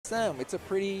It's a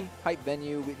pretty hype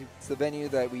venue. It's the venue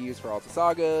that we use for all the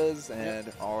sagas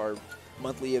and our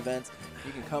monthly events.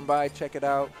 You can come by, check it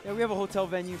out. Yeah, we have a hotel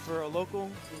venue for a local.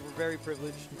 We're very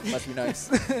privileged. Must be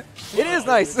nice. It is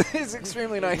nice. It's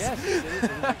extremely nice. Yes, it is. It is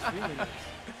extremely nice.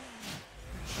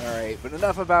 All right, but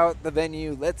enough about the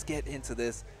venue. Let's get into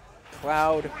this.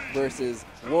 Cloud versus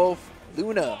Wolf.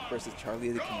 Luna versus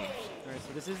Charliedaking. All right,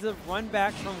 so this is the run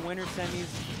back from winter semis.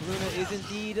 Luna is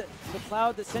indeed the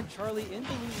Cloud that sent Charlie in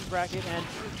the losers bracket, and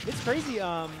it's crazy.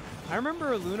 I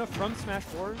remember Luna from Smash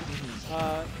 4.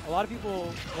 A lot of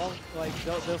people won't, like,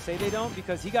 they'll say they don't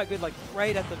because he got good like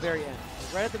right at the very end.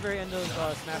 Like, right at the very end of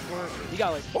Smash 4, he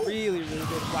got like really good.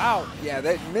 Wow. Yeah,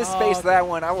 that misspaced that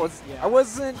one. I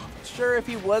wasn't sure if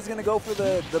he was gonna go for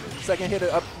the second hit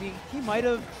up B. He might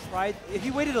have tried. If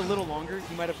he waited a little longer,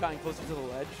 he might have gotten closer to the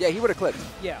ledge. Yeah, he would have clipped.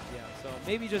 Yeah. So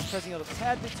maybe just pressing out a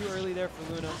tad bit too early there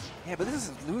for Luna. Yeah, but this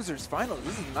is losers final.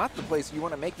 This is not the place you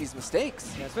want to make these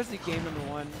mistakes. Yeah, especially game number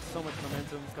 1. So much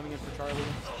momentum coming in for Charlie.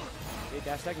 Okay,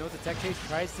 dash tag knows the tech chase,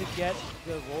 tries to get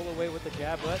the roll away with the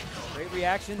jab, but great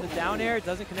reaction. The down air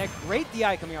doesn't connect. Great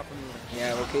DI coming out from Luna.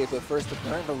 Yeah, okay, but first to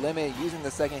burn the limit using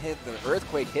the second hit, the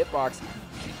earthquake hitbox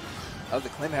of the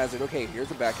Clim Hazard. Okay, here's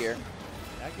the back air.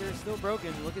 Back air is still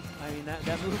broken. Look at, I mean,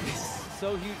 that move is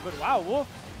so huge, but wow, Wolf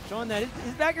showing that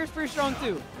his back air is pretty strong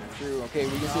too. True. Okay,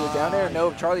 we can see the down air.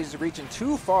 No, Charlie's reaching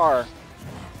too far.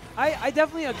 I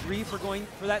definitely agree for going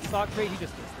for that stock trade. He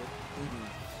just missed it.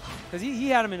 Because he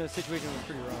had him in a situation that was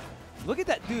pretty rough. Look at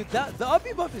that, dude. The up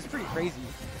B buff is pretty crazy.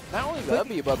 Not only the up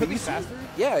B buff, but he's faster.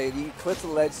 Yeah, he clips the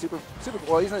ledge super.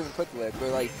 Well, he's not even clipped the ledge,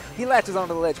 but like he latches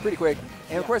onto the ledge pretty quick.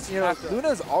 And of course, you know,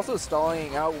 Luna's also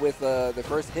stalling out with the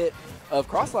first hit of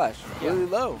cross slash really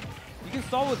low. You can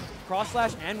stall with cross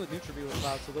slash and with neutral B with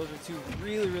Cloud, so those are two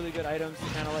really good items.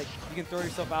 Kind of like you can throw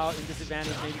yourself out in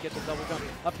disadvantage, maybe get the double jump.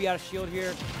 Up B out of shield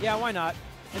here. Yeah, why not?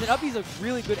 And then up B's a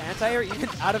really good anti-air, even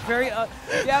out of parry.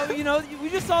 Yeah, you know, we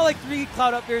just saw like 3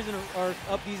 Cloud up airs or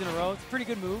up B's in a row. It's a pretty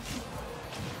good move.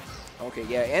 Okay,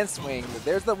 yeah, and swing.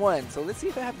 There's the one. So let's see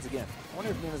if that happens again. I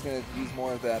wonder if Luna's going to use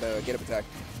more of that get up attack.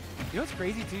 You know what's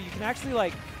crazy too? You can actually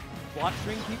like block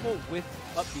string people with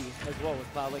up B as well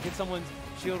with Cloud. Like hit someone's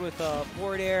shield with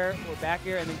forward air or back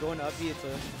air and then go into up B. It's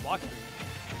a block string.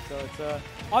 So it's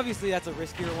obviously that's a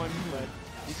riskier one, but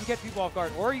you can catch people off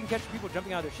guard, or you can catch people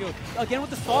jumping out of their shield. Again with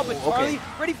the stall, but Charlie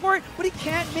ready for it, but he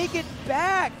can't make it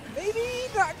back. Maybe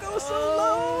not go so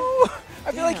low.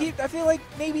 I feel like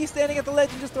maybe standing at the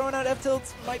ledge and just throwing out F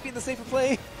tilts might be the safer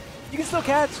play. You can still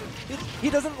catch. He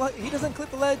doesn't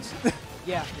clip the ledge.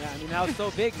 Yeah. I mean now it's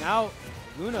so big. Now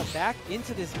Luna back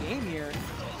into this game here.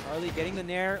 Charlie getting the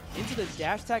nair into the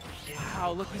dash attack.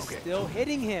 Wow, look, he's still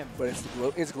hitting him. But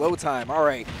it's glow time. All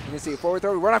right. You can see a forward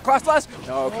throw. Run off cross slash.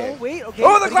 No, okay. Oh, wait, okay.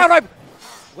 Oh, the cloud hype.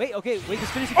 Wait, this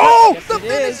finishing touch. Oh, yes, the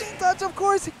finishing touch, of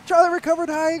course. Charlie recovered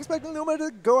high, expecting Luma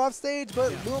to go off stage,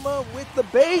 but Luma with the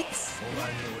baits.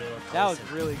 That was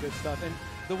really good stuff. And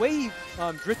the way he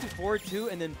drifted forward too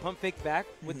and then pump faked back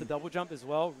with the double jump as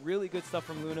well, really good stuff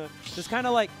from Luna. Just kind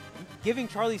of like giving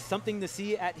Charlie something to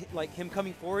see at like him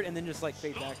coming forward and then just like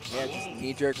fade back. Yeah, just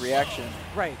knee-jerk reaction.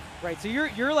 Right. So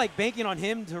you're like banking on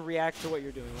him to react to what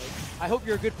you're doing. Like, I hope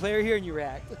you're a good player here and you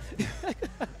react.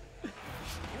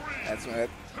 That's what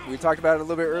we talked about it a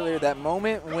little bit earlier. That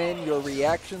moment when your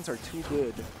reactions are too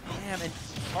good. Damn, and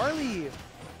Charlie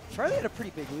had a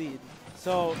pretty big lead.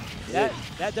 So that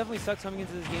definitely sucks coming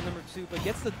into this game number 2, but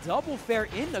gets the double fair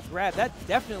in the grab. That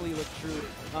definitely looks true.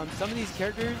 Some of these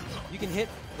characters, you can hit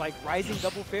like rising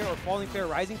double fair or falling fair,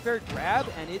 rising fair, grab,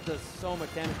 and it does so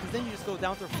much damage. Because then you just go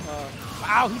down to,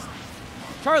 wow, he's,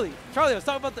 Charlie, I was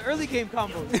talking about the early game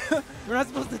combos. We're not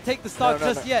supposed to take the stock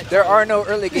just yet. There are no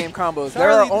early game combos.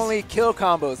 There are only kill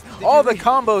combos. All the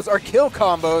combos are kill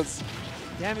combos.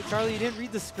 Damn it, Charlie, you didn't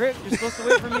read the script. You're supposed to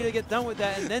wait for me to get done with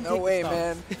that and then take the stock. No way,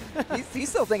 man. He's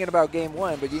still thinking about game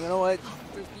 1, but you know what?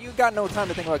 You got no time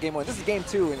to think about game 1. This is game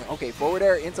 2, and okay, forward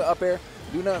air into up air.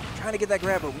 Luna trying to get that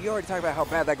grab, but we already talked about how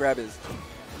bad that grab is.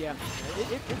 Yeah,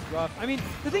 it's rough. I mean,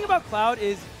 the thing about Cloud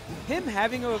is him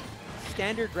having a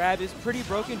standard grab is pretty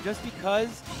broken just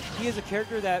because he is a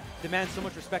character that demands so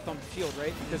much respect on the shield,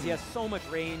 right? Because he has so much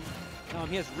range.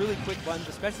 He has really quick buttons,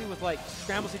 especially with like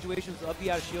scramble situations, up B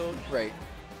out of shield. Right.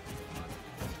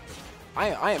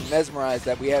 I am mesmerized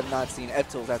that we have not seen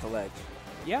F-tilts at the ledge.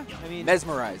 Yeah, I mean,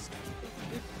 mesmerized.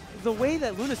 The way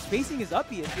that Luna's spacing his up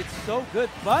B, it's so good,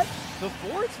 but the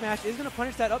forward smash is going to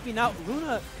punish that up B. Now,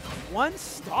 Luna, 1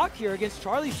 stock here against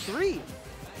Charlie's 3.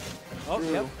 Oh,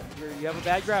 True. Yep, you have a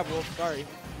bad grab, Wolf, sorry.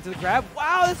 Into the grab,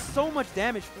 wow, that's so much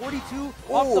damage, 42 off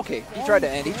Oh, the okay, he tried to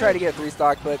end. He tried to get a 3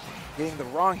 stock, but getting the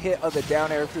wrong hit of the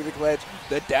down air through the ledge.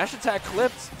 The dash attack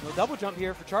clipped. No double jump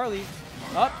here for Charlie.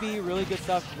 Up B, really good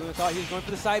stuff. Luna thought he was going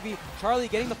for the side B. Charlie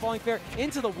getting the falling fair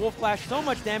into the Wolf Clash. So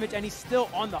much damage, and he's still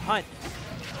on the hunt.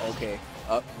 Okay.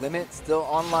 Up limit still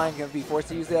online. Going to be forced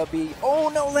to use the up B. Oh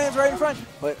no, lands right in front.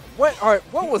 But what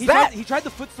was that? He tried the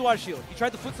footstool out of shield. He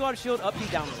tried the footstool out of shield. Up B,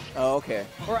 down low. Oh, okay.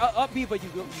 Or up B, but you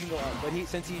can go up. But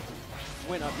since he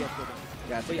went up, you have to go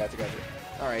down. Gotcha.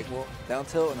 All right. Well, down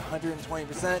tilt and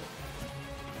 120%.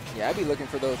 Yeah, I'd be looking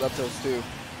for those up tilts too.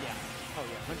 Yeah. Oh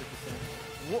yeah,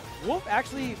 100%. Wolf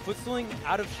actually footstooling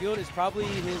out of shield is probably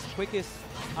his quickest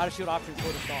out of shield option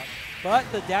for the stock. But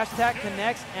the dash attack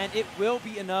connects, and it will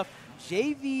be enough.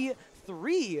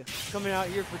 JV3 coming out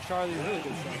here for Charlie. Really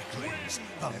good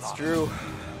stuff. That's true.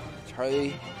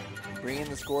 Charlie bringing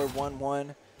the score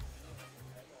 1-1.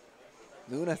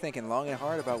 Luna thinking long and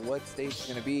hard about what stage is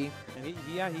going to be. And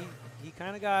he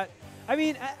kind of got. I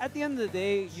mean, at the end of the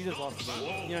day, you just lost the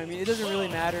game. You know what I mean? It doesn't really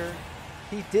matter.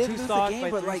 He did lose the game,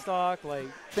 but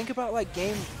think about like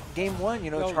game one.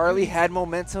 You know, Charlie had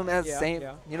momentum as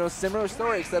you know, similar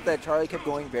story, except that Charlie kept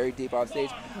going very deep off stage,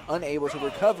 unable to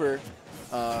recover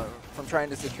from trying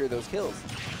to secure those kills.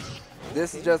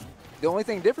 This is just the only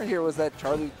thing different here was that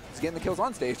Charlie was getting the kills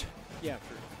on stage. Yeah,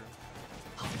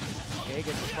 true. Okay,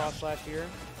 gets the cross slash here.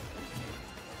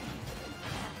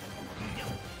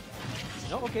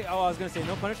 No, okay. Oh, I was going to say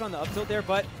no punish on the up tilt there,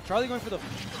 but Charlie going for the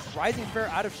rising fair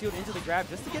out of shield into the grab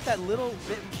just to get that little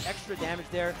bit extra damage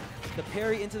there. The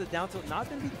parry into the down tilt not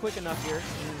going to be quick enough here.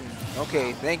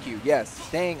 Okay, thank you. Yes,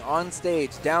 staying on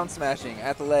stage, down smashing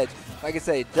at the ledge. Like I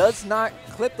say, does not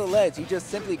clip the ledge. He just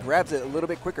simply grabs it a little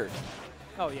bit quicker.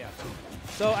 Oh, yeah.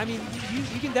 So, I mean,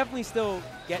 you can definitely still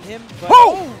get him. But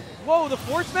whoa, the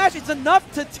forward smash, it's enough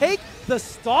to take the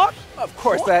stock? Of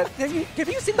course, have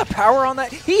you seen the power on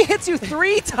that? He hits you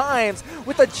 3 times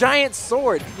with a giant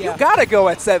sword. Yeah. You gotta go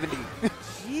at 70.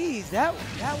 Jeez, that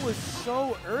was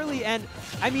so early. And,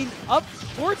 I mean,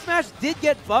 forward smash did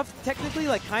get buffed, technically,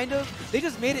 like, kind of. They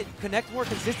just made it connect more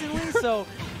consistently, so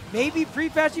maybe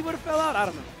pre-patch he would have fell out. I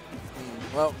don't know.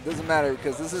 Well, doesn't matter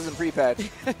because this isn't pre-patch.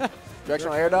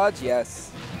 Directional air dodge,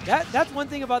 yes. That's one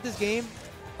thing about this game.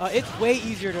 It's way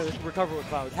easier to recover with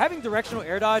clouds. Having directional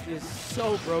air dodge is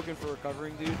so broken for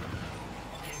recovering, dude.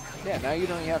 Yeah, now you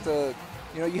don't have to,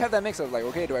 you know, you have that mix of like,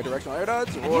 okay, do I directional air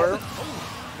dodge or?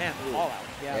 Man, all out.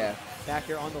 Yeah. Back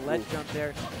here on the ledge jump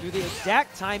there. Do the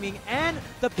exact timing and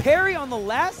the parry on the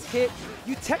last hit.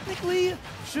 You technically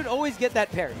should always get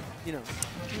that parry, you know.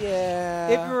 Yeah.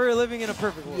 If you were living in a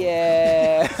perfect world.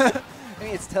 Yeah. I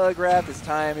mean, it's telegraphed, it's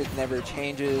time, it never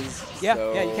changes. Yeah,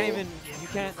 so. Yeah, you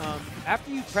can't,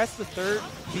 after you press the third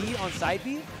B on side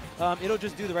B, it'll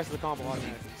just do the rest of the combo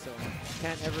automatically. So you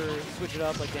can't ever switch it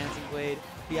up like Dancing Blade.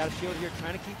 Be out of shield here,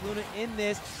 trying to keep Luna in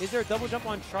this. Is there a double jump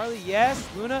on Charlie? Yes,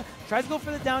 Luna tries to go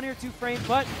for the down air 2 frame,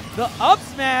 but the up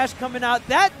smash coming out,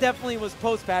 that definitely was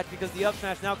post-patch because the up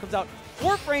smash now comes out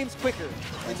 4 frames quicker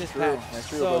in this patch. That's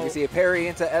true, but we see a parry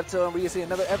into F tilt, and we see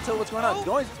another F tilt. What's going on?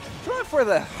 Going for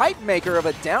the hype maker of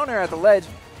a down air at the ledge.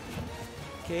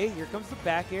 Okay, here comes the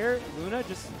back air. Luna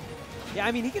just, yeah,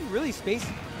 I mean, he can really space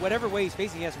whatever way he's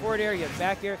facing. He has forward air, he has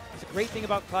back air. It's a great thing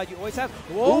about Cloud. You always have,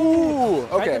 whoa!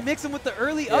 Okay. Tried to mix him with the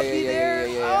early up B there.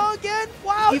 Oh, again,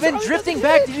 wow. Even drifting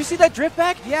back. Did you see that drift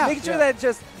back? Yeah. Making sure that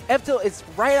just F tilt is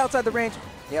right outside the range.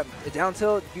 Yep, the down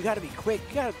tilt, you got to be quick.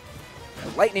 You got to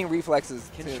lightning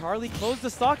reflexes. Can Charlie close the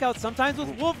stock out? Sometimes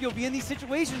with Wolf, you'll be in these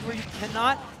situations where you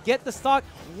cannot get the stock.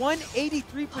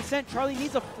 183%. Charlie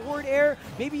needs a forward air,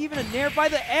 maybe even a nair by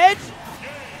the edge.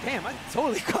 Damn, I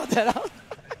totally caught that out.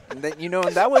 And then, you know,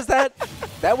 and that was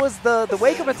the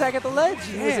wake up attack at the ledge.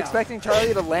 He was expecting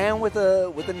Charlie to land with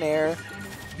a nair,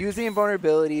 use the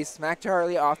invulnerability, smack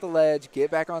Charlie off the ledge,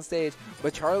 get back on stage.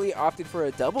 But Charlie opted for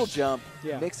a double jump,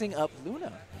 mixing up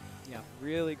Luna. Yeah,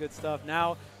 really good stuff.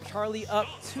 Now Charlie up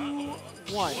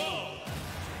 2-1.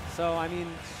 So I mean,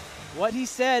 what he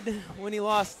said when he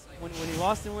lost when he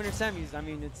lost in winter semis, I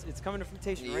mean, it's coming to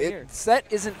fruition right here. Set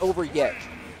isn't over yet.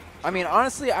 I mean,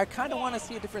 honestly, I kind of want to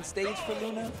see a different stage for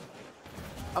Luna.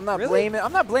 I'm not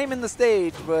blaming the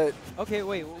stage, but okay,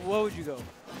 wait, what would you go?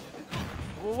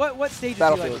 What stage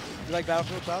Battlefield. Do you like? You like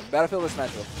Battlefield Cloud? Battlefield or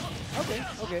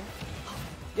Smashville. Okay.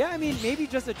 Yeah, I mean, maybe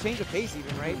just a change of pace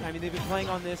even, right? I mean, they've been playing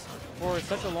on this for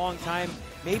such a long time.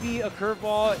 Maybe a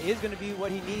curveball is going to be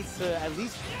what he needs to at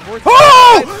least force.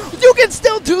 Oh! You can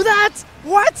still do that?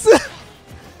 What?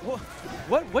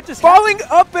 What just falling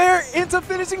up air into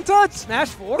finishing touch? Smash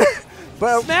 4?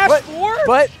 Smash 4?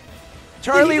 But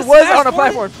Charlie was on a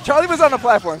platform. Charlie was on a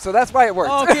platform, so that's why it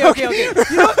worked. Oh, okay. You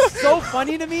know what's so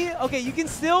funny to me? Okay, you can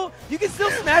still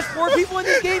smash 4 people in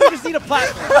this game. You just need a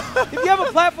platform. If you have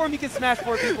a platform, you can smash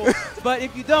 4 people. But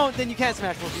if you don't, then you can't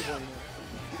smash 4 people anymore.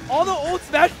 All the old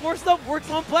Smash 4 stuff works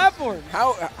on platforms.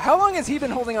 How long has he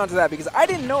been holding on to that? Because I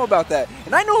didn't know about that,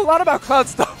 and I know a lot about Cloud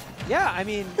stuff. Yeah, I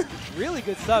mean, really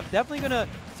good stuff. Definitely going to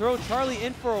throw Charlie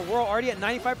in for a whirl, already at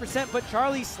 95%, but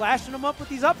Charlie slashing him up with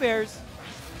these up airs.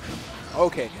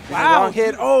 Okay. Wow. Wrong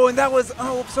hit. Oh, and that was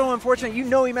so unfortunate. You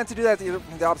know he meant to do that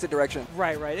the opposite direction.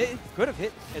 Right. It could have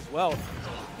hit as well.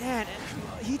 Man,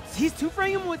 he's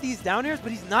two-framing him with these down airs,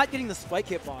 but he's not getting the spike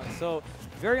hitbox. So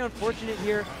very unfortunate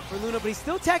here for Luna, but he's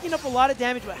still tacking up a lot of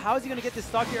damage. But how is he going to get this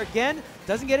stock here? Again,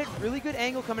 doesn't get it. Really good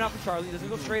angle coming out from Charlie. Doesn't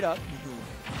go straight up.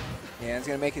 Yeah, it's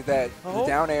going to make it that the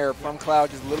down air from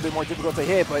Cloud just a little bit more difficult to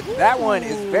hit, but that one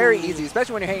is very easy,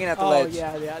 especially when you're hanging at the ledge.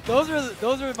 Yeah. Those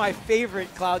are my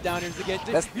favorite Cloud down airs to get.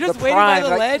 You're just the waiting prime, by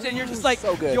the ledge, and you're just like,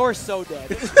 so good. You're so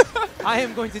dead. I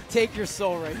am going to take your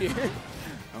soul right here.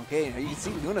 Okay, you can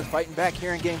see Luna's fighting back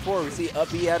here in Game 4. We see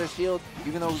up B out of shield,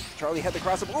 even though Charlie had the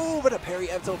crossover. Oh, but a parry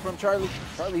F tilt from Charlie.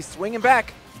 Charlie's swinging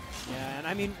back. Yeah, and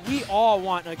I mean, we all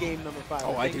want a game number 5.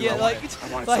 Oh, I do. Yeah, I want it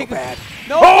so bad.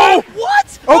 No,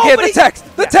 what? Okay, the text.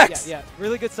 The text. Yeah,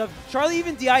 really good stuff. Charlie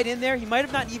even DI'd in there. He might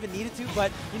have not even needed to,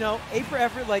 but, you know, A for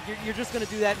effort. Like, you're just going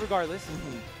to do that regardless.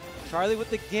 Charlie with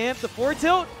the Gamp, the forward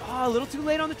tilt. Oh, a little too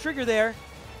late on the trigger there.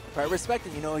 But I respect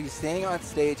it. You know, he's staying on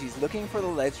stage. He's looking for the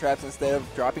ledge traps instead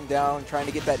of dropping down, trying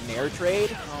to get that nair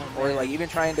trade, or like even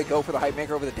trying to go for the hype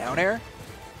maker over the down air.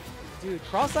 Dude,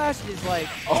 cross slash is like,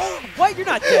 what? You're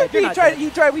not dead.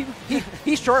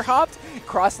 He short hopped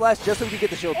cross slash just so he could get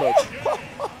the shield poke.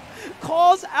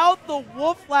 Calls out the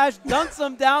wolf flash, dunks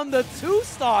him down the 2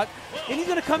 stock, and he's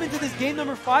gonna come into this game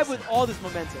number 5 with all this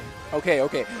momentum. Okay.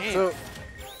 Damn. So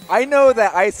I know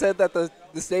that I said that the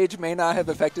stage may not have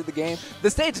affected the game.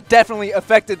 The stage definitely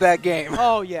affected that game.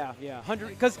 Oh yeah, 100.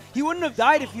 Because he wouldn't have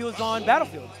died if he was on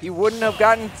Battlefield. He wouldn't have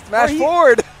gotten smashed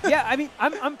forward. Yeah, I mean,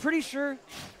 I'm pretty sure.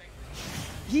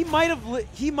 He might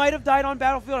have died on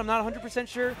Battlefield. I'm not 100%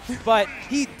 sure, but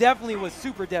he definitely was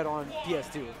super dead on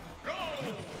PS2.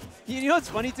 You know what's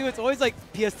funny too? It's always like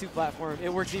PS2 platform.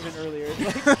 It works even earlier.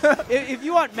 Like, if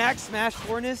you want max Smash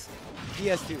 4-ness,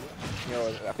 PS2. You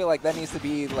know, I feel like that needs to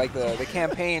be like the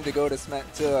campaign to go to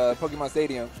Pokemon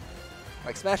Stadium.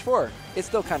 Like Smash 4, it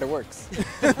still kind of works.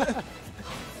 All right,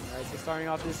 so starting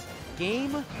off this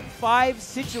Game 5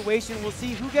 situation, we'll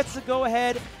see who gets to go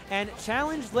ahead and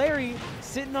challenge Larry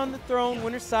sitting on the throne,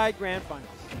 winner's side grand finals.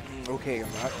 Okay, a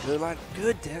lot of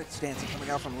good dancing coming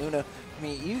out from Luna. I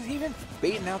mean, he's even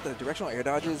baiting out the directional air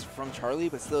dodges from Charlie,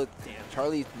 but still,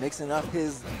 Charlie mixing up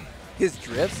his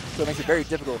drifts, so it makes it very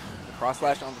difficult. The cross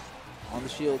slash on the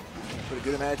shield, put a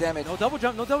good amount of damage. No double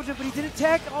jump, but he didn't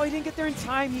tech. Oh, he didn't get there in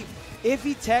time. If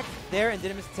he teched there and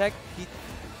didn't miss the tech, he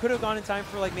could have gone in time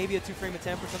for like maybe a 2-frame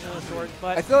attempt or something of the sort.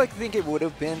 But I think it would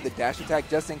have been the dash attack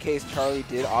just in case Charlie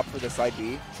did opt for the side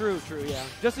B. True, yeah.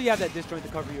 Just so you have that disjoint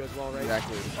to cover you as well, right?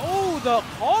 Exactly. Oh, the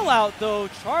call out though.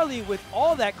 Charlie with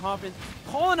all that confidence,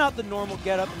 calling out the normal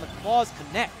get up, and the claws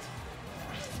connect.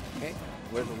 Okay,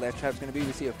 where the ledge trap's going to be,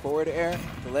 we see a forward air,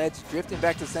 the ledge drifting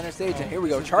back to center stage, and here we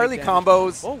go, Charlie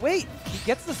combos. Oh wait, he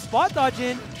gets the spot dodge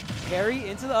in, parry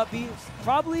into the up B.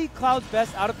 Probably Cloud's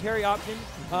best out of parry option.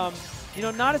 You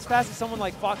know, not as fast as someone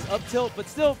like Fox up tilt, but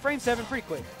still frame 7 pretty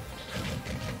quick.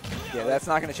 Yeah, that's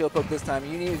not going to shield poke this time.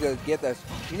 You need to get that.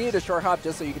 You need a short hop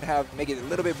just so you can make it a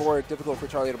little bit more difficult for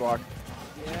Charlie to block.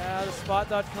 Yeah, the spot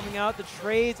dodge coming out. The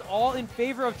trades all in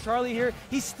favor of Charlie here.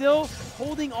 He's still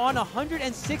holding on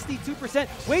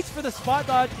 162%. Waits for the spot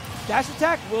dodge. Dash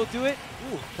attack will do it.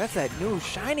 Ooh, that's that new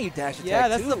shiny dash attack. Yeah,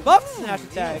 that's the buff dash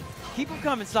attack. Keep him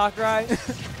coming, Sakurai.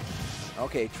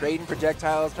 Okay, trading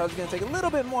projectiles. Charlie's going to take a little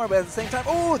bit more, but at the same time,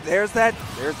 oh, there's that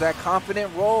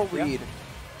confident roll read. Yep.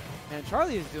 And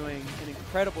Charlie is doing an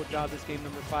incredible job this game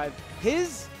number 5.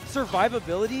 His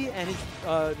survivability and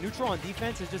his neutral on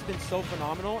defense has just been so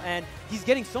phenomenal, and he's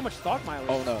getting so much stock mileage.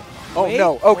 Oh no! Oh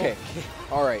no! Okay,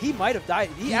 all right. He might have died.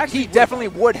 He definitely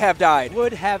would have died.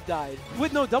 Would have died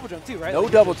with no double jump too, right? No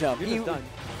double jump. He was done.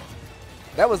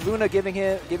 That was Luna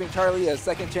giving Charlie a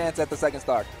second chance at the second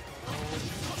stock.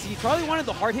 See, Charlie wanted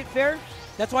the hard hit fair.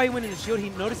 That's why he went in the shield. He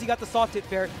noticed he got the soft hit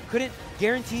fair. Couldn't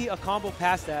guarantee a combo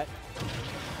past that.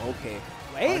 Okay.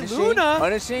 Hey, Luna!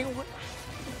 Punishing.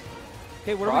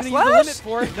 Okay, what are we going to use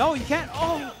the limit for? No, you can't.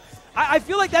 Oh, I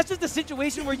feel like that's just a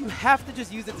situation where you have to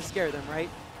just use it to scare them, right?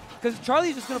 because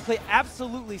Charlie's just going to play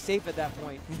absolutely safe at that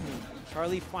point.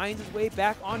 Charlie finds his way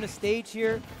back on the stage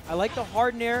here. I like the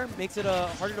hard nair, makes it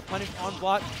harder to punish on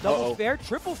block. Double fair,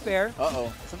 triple fair.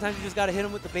 Sometimes you just got to hit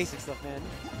him with the basic stuff, man.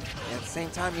 And at the same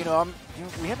time, you know,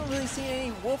 we haven't really seen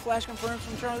any wolf flash confirms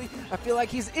from Charlie. I feel like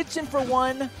he's itching for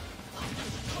one.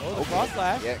 Oh, the cross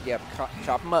slash. Yeah,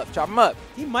 chop him up, chop him up.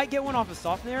 He might get one off a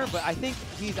soft nair, but I think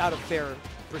he's out of fair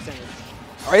percentage.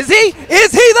 Or is he?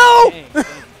 Is he though? Dang.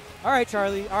 All right,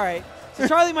 Charlie. All right. So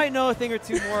Charlie might know a thing or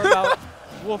two more about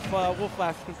wolf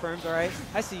flash confirms. All right.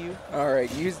 I see you. All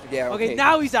right. Okay,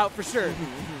 now he's out for sure.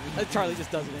 Charlie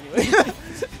just does it anyway.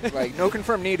 Like, no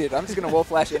confirm needed. I'm just going to wolf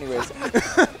flash anyways.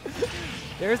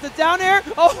 There's the down air.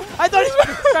 Oh, I thought he was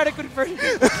going to try to convert it.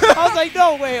 I was like,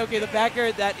 no way. Okay, the back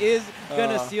air, that is going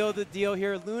to seal the deal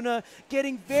here. Luna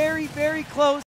getting very, very close.